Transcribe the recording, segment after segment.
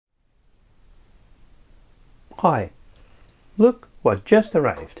Hi, look what just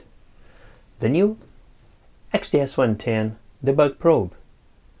arrived. The new XDS110 Debug Probe.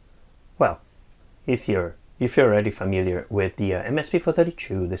 Well, if you're already familiar with the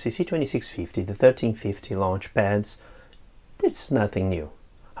MSP432, the CC2650, the 1350 launch pads, it's nothing new.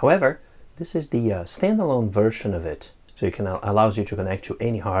 However, this is the standalone version of it, so it allows you to connect to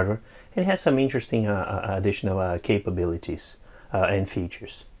any hardware, and it has some interesting additional capabilities and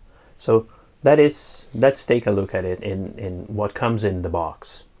features. So let's take a look at it in what comes in the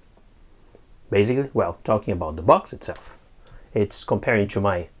box. Basically, well, talking about the box itself, it's comparing to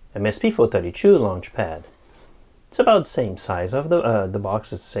my MSP432 launch pad. It's about the same size of the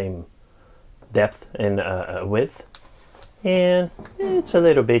box, is the same depth and width, and it's a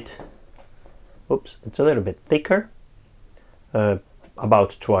little bit, it's a little bit thicker,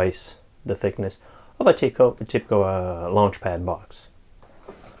 about twice the thickness of a typical launchpad box.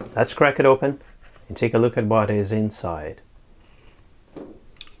 Let's crack it open and take a look at what is inside.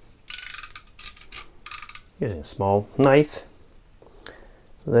 Using a small knife,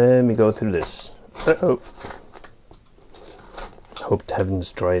 let me go through this. Uh-oh. Hope I haven't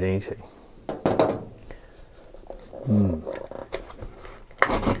destroyed anything.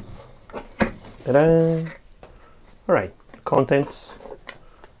 Ta-da! Alright, contents,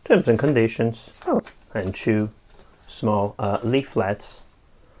 terms and conditions, and two small leaflets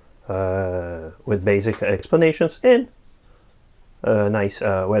with basic explanations and a nice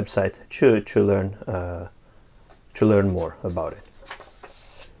website to learn more about it.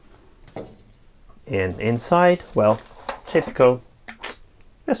 And inside, well, typical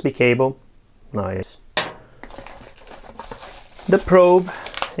USB cable, nice. The probe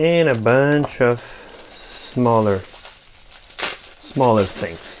and a bunch of smaller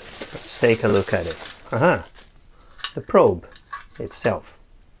things. Let's take a look at it. The probe itself.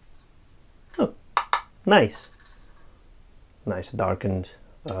 Oh, nice darkened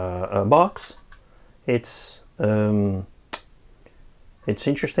box. It's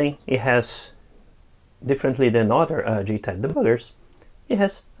interesting. It has, differently than other JTAG debuggers, it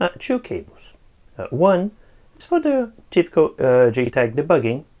has two cables. One is for the typical JTAG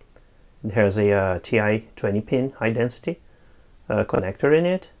debugging. It has a TI 20 pin high density connector in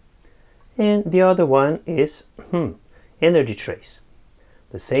it, and the other one is energy trace,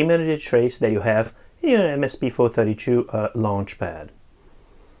 the same energy trace that you have in your MSP432 launch pad.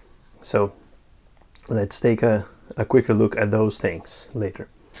 So let's take a quicker look at those things later.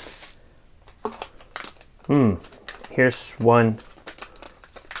 Here's one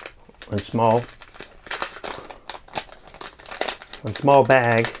small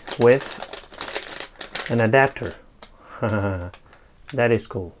bag with an adapter. That is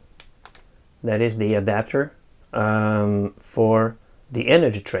cool. That is the adapter for the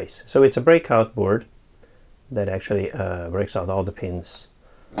energy trace. So it's a breakout board that actually breaks out all the pins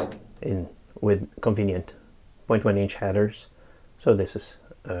with convenient 0.1 inch headers. So this is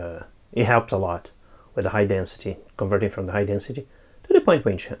it helps a lot with the high density, converting from the high density to the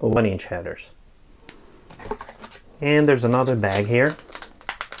 0.1 inch headers. And there's another bag here.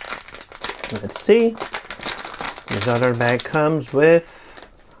 Let's see. This other bag comes with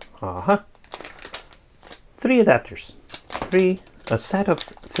three adapters. A set of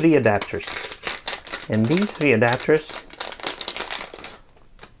three adapters. And these three adapters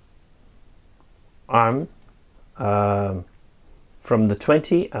are from the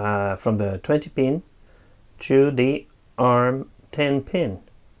 20 pin to the ARM 10 pin.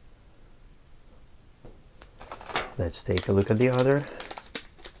 Let's take a look at the other.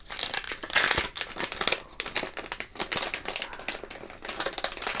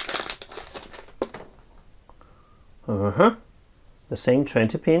 The same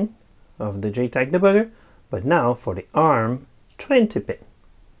 20 pin of the JTAG debugger, but now for the ARM 20 pin.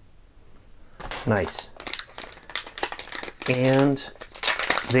 Nice. And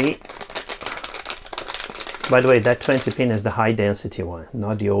by the way, that 20 pin is the high density one,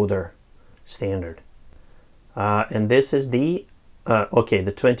 not the older standard. And this is the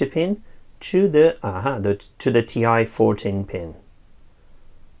the 20 pin to the TI 14 pin.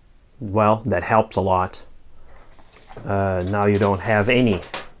 Well, that helps a lot. Now you don't have any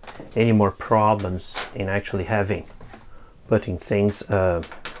more problems in actually putting things,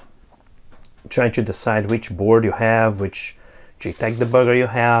 trying to decide which board you have, which JTAG debugger you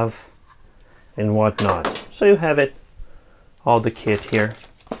have, and whatnot. So you have it, all the kit here.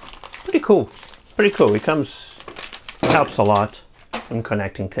 Pretty cool. It helps a lot in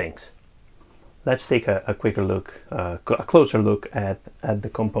connecting things. Let's take a quicker look, a closer look at the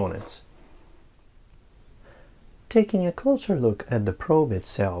components. Taking a closer look at the probe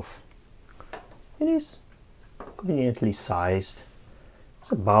itself, it is conveniently sized.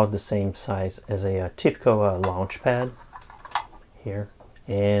 It's about the same size as a typical launch pad here,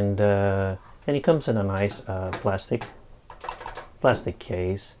 and it comes in a nice plastic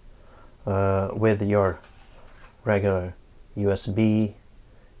case with your regular USB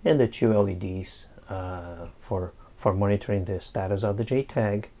and the two LEDs for monitoring the status of the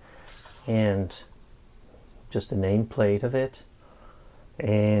JTAG, and just the nameplate of it.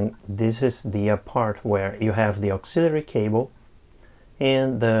 And this is the part where you have the auxiliary cable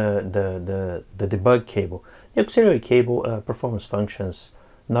and the debug cable. The auxiliary cable performs functions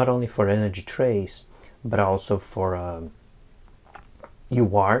not only for energy trace, but also for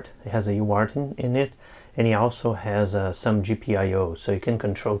UART. It has a UART in it, and it also has some GPIO, so you can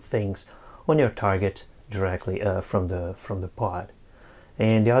control things on your target directly from the pod.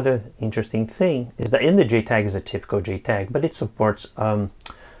 And the other interesting thing is that in the JTAG is a typical JTAG, but it supports not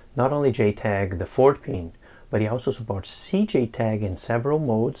only JTAG, the 4-pin, but it also supports CJTAG in several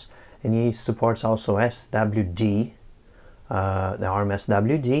modes, and it supports also SWD, the ARM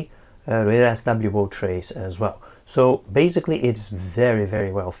SWD, with SWO trace as well. So basically it's very,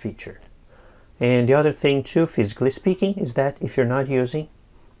 very well featured. And the other thing too, physically speaking, is that if you're not using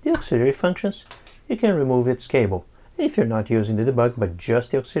the auxiliary functions, you can remove its cable. If you're not using the debug but just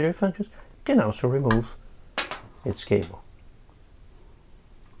the auxiliary functions, you can also remove its cable.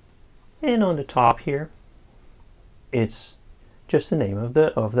 And on the top here, it's just the name of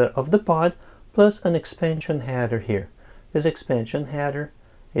the pod plus an expansion header here. This expansion header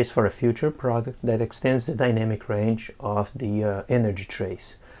is for a future product that extends the dynamic range of the energy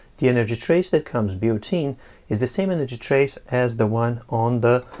trace. The energy trace that comes built in is the same energy trace as the one on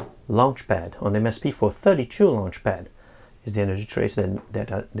the launchpad, on the MSP432 launchpad. Is the energy trace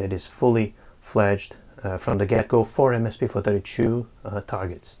that is fully fledged from the get-go for MSP432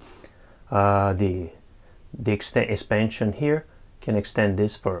 targets. The expansion here can extend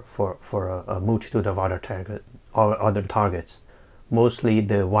this for a multitude of other targets, mostly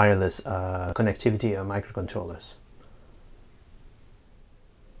the wireless connectivity microcontrollers.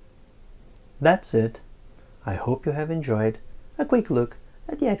 That's it. I hope you have enjoyed a quick look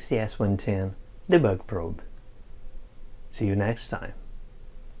at the XDS110 Debug Probe. See you next time.